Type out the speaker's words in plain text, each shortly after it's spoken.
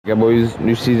Okay, boys,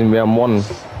 new season round one. The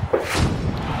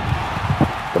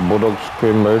Bulldogs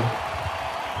career mode.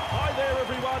 Hi there,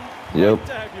 everyone. Yep. Great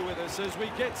to have you with us as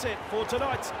we get set for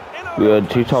tonight's We are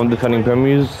two-time defending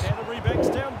premiers,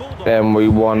 and we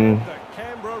won.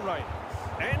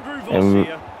 And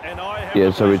yeah,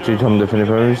 so we're two-time defending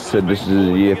premiers. So this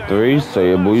is year 3. So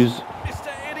yeah, boys,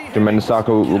 tremendous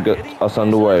soccer will get us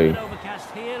underway.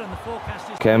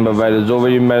 Canberra Raiders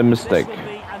already made a mistake.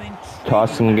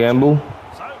 Tyson Gamble.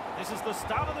 This is the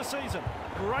start of the season.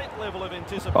 Great level of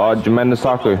anticipation. Oh, Jermaine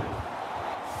Saku.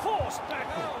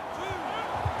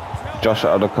 Josh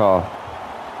Adokar.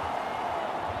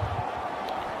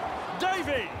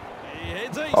 Davey. He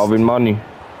heads east. Alvin Money.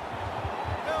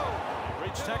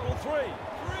 Reach tackle 3.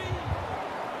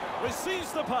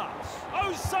 Receives the pass.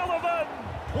 O'Sullivan.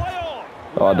 Play on.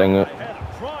 Oh, dang it. They had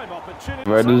a prime opportunity.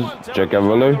 Raiders, Jack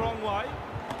Avillo.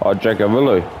 Oh, Jack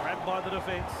Avillo. Grabbed by the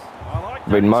defense. I like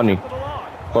Big money.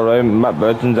 By the way, Matt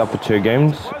Burton's out for 2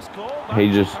 games.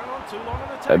 He's just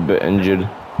a bit injured.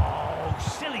 Oh,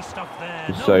 silly stuff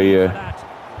there. So yeah.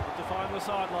 To find the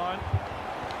sideline.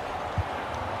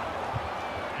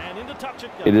 And into touch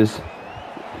it goes. It is.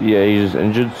 Yeah, he's just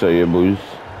injured. So yeah, boys.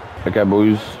 Okay,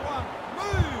 boys.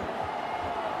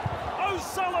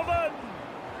 O'Sullivan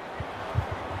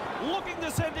looking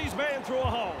to send his man through a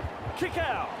hole. Kick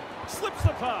out. Slips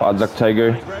the pass. Isaac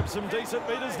Tago. He grabs some decent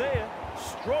meters there.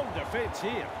 Strong defence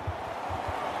here.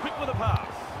 Quick with a pass.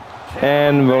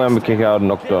 And William kick out,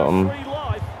 knocked on.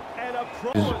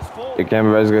 The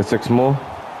Canberra Raiders get 6 more.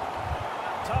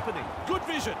 Good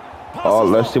vision. Oh,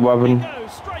 let's see what happens.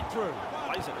 Straight through.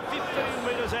 Plays it 15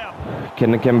 meters out.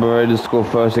 Can the Canberra Raiders score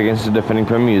first against the defending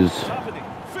premiers?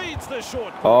 Feeds the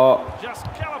short. Oh, just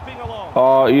galloping along.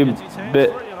 oh, you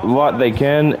bit right, they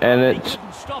can, and it's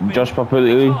Josh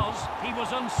Papali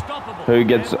who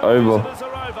gets over.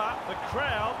 The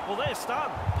crowd, well, they're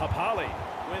stunned. Papali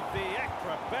with the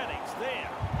acrobatics there,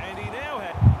 and he now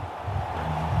has.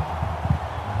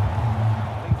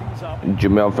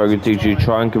 Jamel Fagatici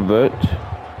try and convert.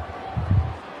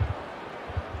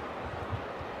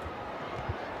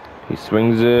 He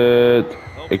swings it.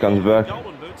 He comes back.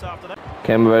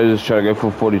 Canberra Raiders try to go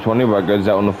for 40-20, but goes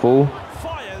out on the full.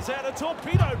 Fires out a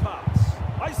torpedo pass.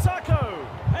 Isako.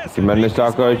 Jermaine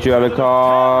Sako,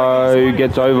 Chialaka, who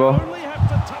gets over.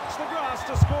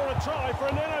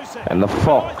 And the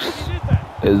Fox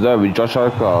is over, Josh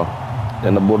Adokar.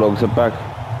 Then the Bulldogs are back.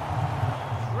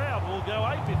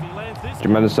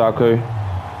 Jermaine Sako,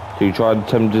 who tried to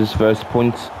attempt his first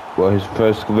points, well, his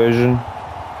first conversion.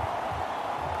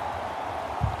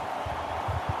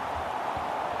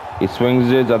 He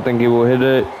swings it, I think he will hit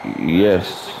it.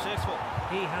 Yes.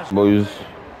 Boys.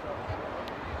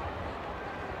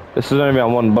 This is only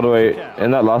round 1, by the way.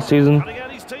 In that last season,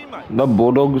 the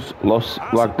Bulldogs lost,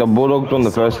 like the Bulldogs won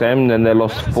the first game, then they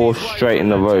lost 4 straight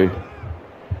in a row.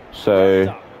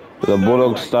 So the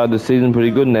Bulldogs started the season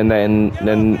pretty good, and then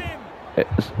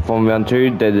from round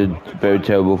 2 they did very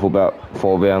terrible for about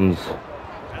 4 rounds.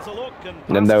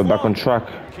 And then they were back on track.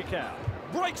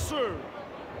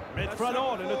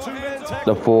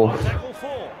 The 4th.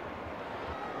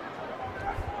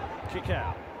 Kick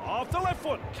out. Off the left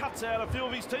foot, cuts out a few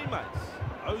of his teammates.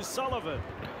 O'Sullivan.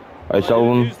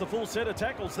 Used the full set of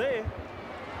tackles there.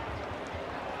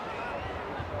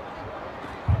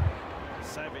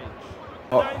 Savage.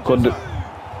 Oh, could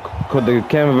the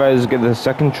Canberra Raiders get the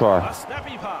second try? A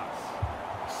snappy pass.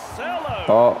 Sello.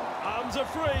 Oh. Arms are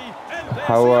free. And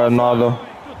How another?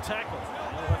 Good tackle.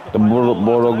 The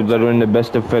Bulldogs are doing the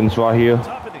best defense right here.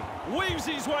 Weaves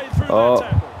his way through that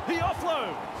tackle. He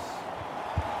offloads.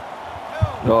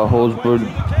 Oh, Horsburgh.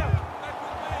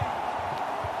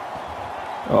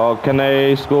 Oh, can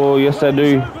they score? Yes, they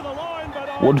do.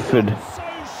 Woodford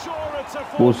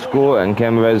will score, and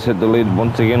Canberra Raiders hit the lead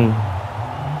once again.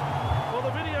 Well, the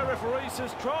video referee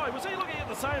says try. Was he looking at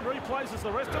the same replays as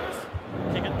the rest of us?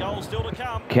 Kick and goal still to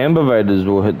come. Canberra Raiders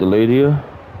will hit the lead here.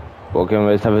 Well, Canberra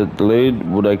Raiders have hit the lead.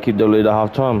 Will they keep the lead at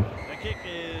half time? The kick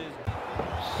is...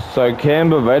 So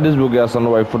Canberra Raiders will get us on the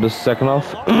way for the second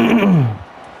half.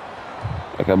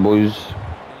 Okay, boys. He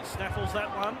snaffles that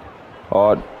one.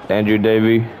 Oh, Andrew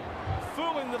Davey.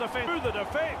 Fooling the defense. Through the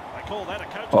defense. They call that a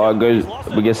coach. Oh, it goes.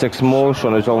 We get 6 more.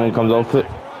 Sean O'Sullivan comes off it.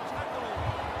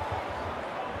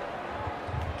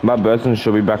 Matt Burton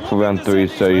should be back for round 3,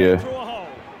 so yeah.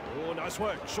 Oh, nice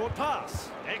work. Short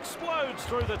pass. Explodes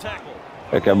through the tackle.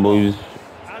 Okay, boys.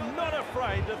 And not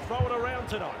afraid to throw it around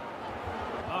tonight.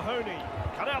 Mahoney.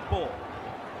 Cut out ball.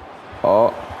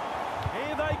 Oh.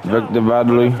 Victor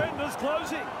Bradley.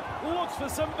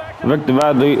 Victor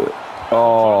Bradley.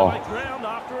 Oh.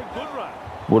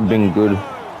 Would have been good.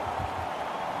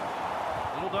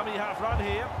 dummy half run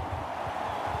here.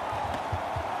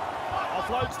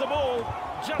 Offloads the ball.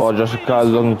 Oh, Josh Carr is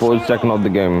looking for his second of the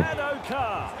game.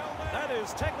 That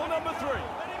is tackle number 3.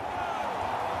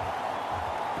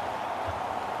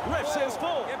 Ref says 4.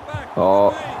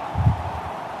 Oh,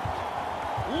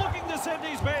 Looking to send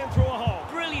his man through a hole.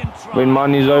 Brilliant try. win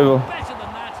money's over. Better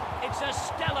than that. It's a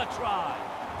stellar try.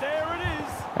 There it is.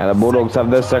 And the Bulldogs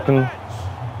have their second.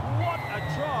 What a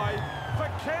try for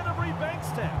Canterbury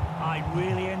Bankstown. I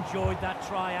really enjoyed that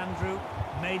try, Andrew.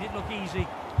 Made it look easy.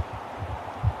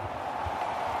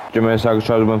 Jermaine Saka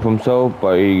tried to win for himself,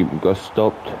 but he got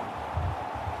stopped.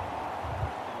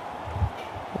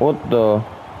 What the?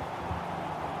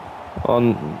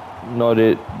 No,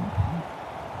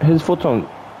 his foot's on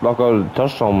like I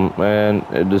touched on, and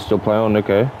it is still playing on.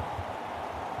 Okay.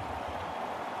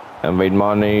 And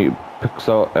Vaidmani picks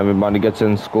up, everybody gets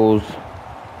in, scores.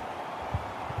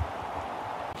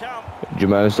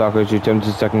 Jermaine Saka attempts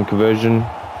his second conversion.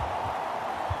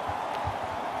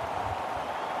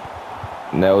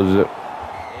 Nails it.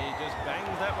 He just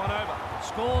bangs that one over.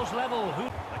 Scores level.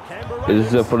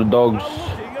 This is for the Dogs.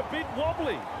 Looking a bit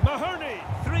wobbly. Mahoney.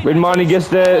 Vaidmani gets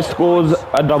there, scores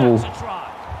a double.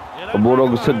 The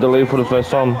Bulldogs hit the lead for the first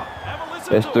time.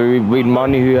 It's the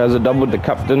Vaidmani who has a double. The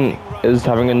captain is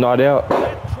having a night out.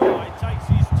 Try takes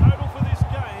his total for this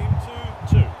game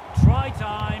to 2. Try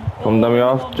time. From dummy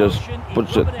off, just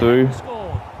puts it through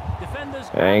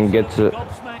and gets it.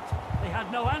 They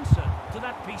had no answer to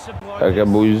that piece of Okay,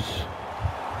 boys.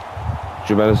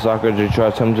 Jermaine Saka to try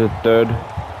to attempt a third.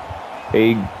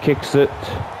 He kicks it.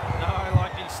 No, I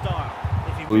like his style.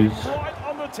 If he Boys. wins right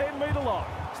on the 10-metre line.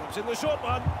 Slips in the short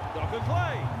one. Knock and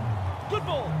play. Good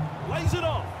ball. Lays it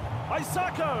off. By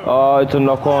Sako. Oh, it's a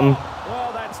knock on.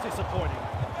 Well, that's disappointing.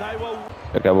 They will.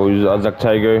 Okay, boys. Isaac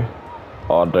Tago.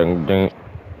 Oh, dang, dang.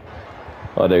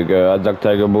 Oh, there you go. Isaac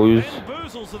Tago, boys.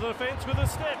 Boozles the defence with a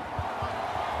step.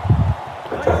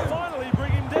 They finally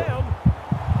bring him down.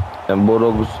 And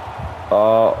Bulldogs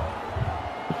are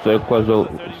so close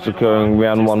to securing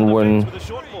round 1 win. With a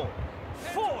short ball.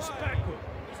 Forced backward.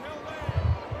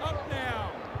 Up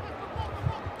now.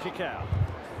 Kick out.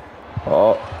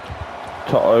 Oh,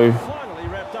 Toto. Finally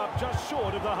wrapped up just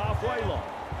short of the halfway line.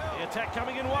 The attack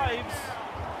coming in waves.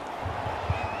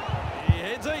 He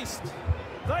heads east.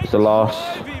 It's the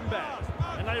last. Drive him back,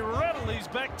 and they rattle his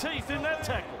back teeth in that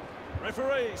tackle.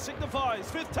 Referee signifies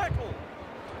 5th tackle.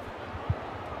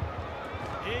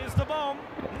 Here's the bomb.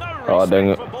 No dang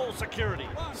respect it. for ball security.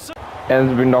 And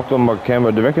it's been knocked on by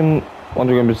Canberra. Do you reckon once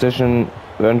we get in position,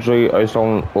 eventually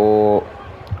O'Sullivan or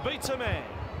Beats a man.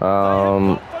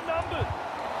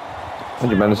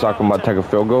 Jermaine Saka might take a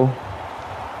field goal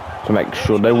to make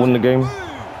sure they win the game?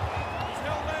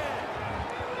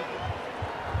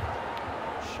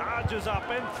 Charges up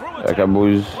and through it. Okay,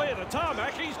 boys. Clear the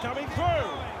tarmac, he's coming through.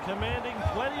 Commanding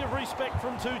plenty of respect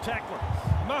from 2 tacklers.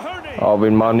 Mahoney. I'll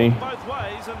win money. Both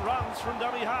ways and runs from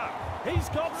dummy half. He's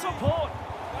got support.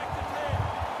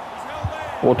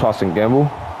 Or Tyson Gamble.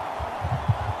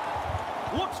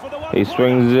 Looks for the one. He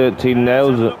swings it, he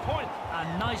nails it.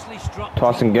 And nicely struck.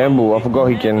 Tyson Gamble, I forgot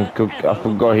he can cook. I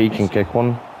forgot he can kick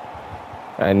one,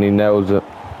 and he nails it.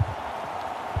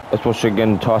 Especially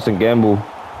again, Tyson Gamble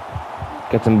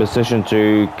gets in position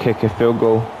to kick a field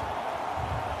goal,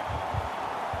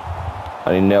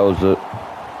 and he nails it.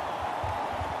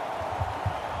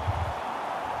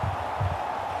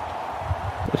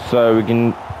 So we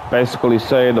can basically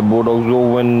say the Bulldogs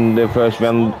will win their first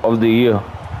round of the year.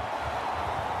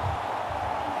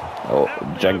 Oh,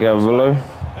 Jack Gavillo.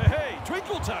 Hey,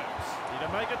 Twinkle Toes. Need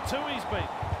to make it 2 he's beat.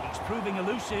 He's proving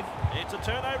elusive. It's a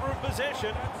turnover of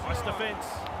possession. Nice defence.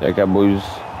 Okay, boys.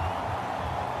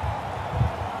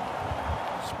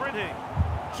 Sprinting.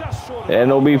 Just short of And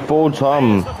it'll be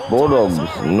full-time. Bulldogs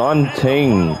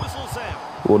 19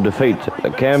 will defeat the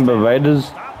Canberra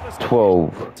Raiders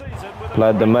 12.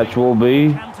 Played the match will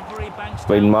be Canterbury Bankstown.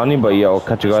 Vaidmani, but yeah, I'll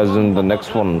catch you guys in the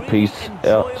next one. Peace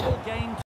out. Enjoyable game